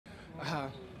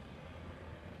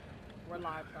We're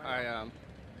live.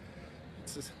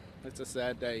 It's a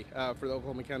sad day for the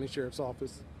Oklahoma County Sheriff's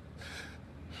Office.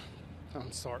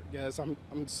 I'm sorry, guys. I'm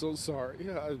so sorry.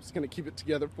 Yeah, I was going to keep it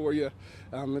together for you.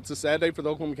 It's a sad day for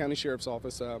the Oklahoma County Sheriff's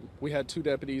Office. We had 2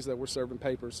 deputies that were serving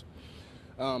papers,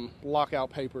 lockout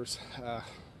papers.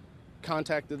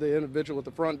 Contacted the individual at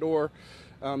the front door,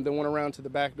 then went around to the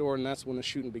back door, and that's when the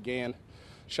shooting began.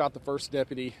 Shot the first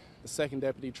deputy. The second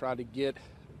deputy tried to get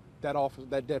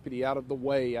that deputy out of the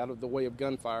way of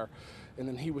gunfire, and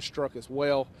then he was struck as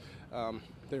well.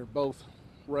 They were both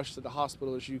rushed to the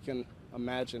hospital, as you can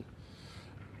imagine.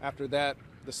 After that,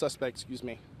 the suspect,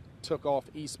 took off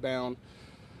eastbound.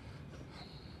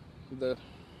 I'm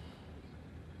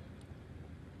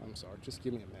sorry, just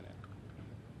give me a minute.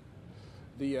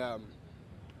 The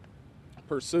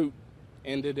pursuit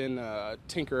ended in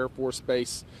Tinker Air Force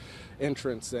Base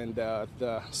entrance, and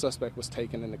the suspect was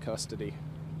taken into custody.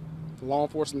 Law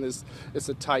enforcement it's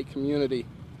a tight community,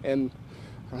 and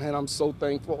I'm so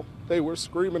thankful. They were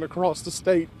screaming across the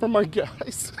state for my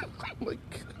guys.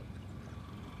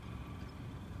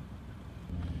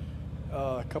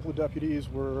 Several deputies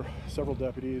were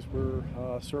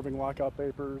serving lockout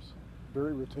papers,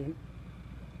 very routine.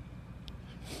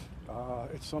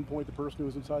 At some point, the person who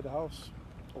was inside the house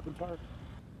opened fire.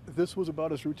 This was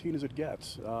about as routine as it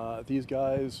gets. These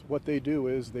guys, what they do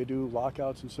is they do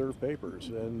lockouts and serve papers,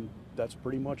 and that's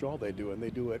pretty much all they do, and they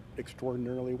do it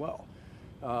extraordinarily well.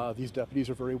 These deputies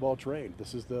are very well trained.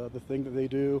 This is the thing that they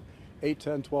do 8,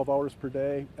 10, 12 hours per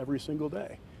day, every single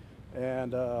day.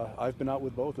 And I've been out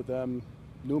with both of them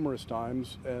numerous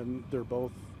times, and they're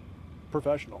both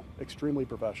professional, extremely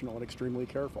professional and extremely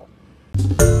careful.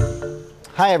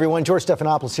 Hi everyone, George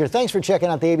Stephanopoulos here. Thanks for checking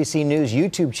out the ABC News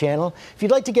YouTube channel. If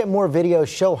you'd like to get more videos,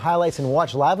 show highlights, and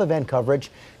watch live event coverage,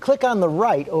 click on the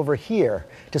right over here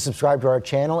to subscribe to our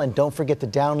channel, and don't forget to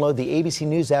download the ABC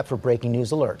News app for breaking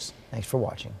news alerts. Thanks for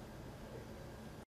watching.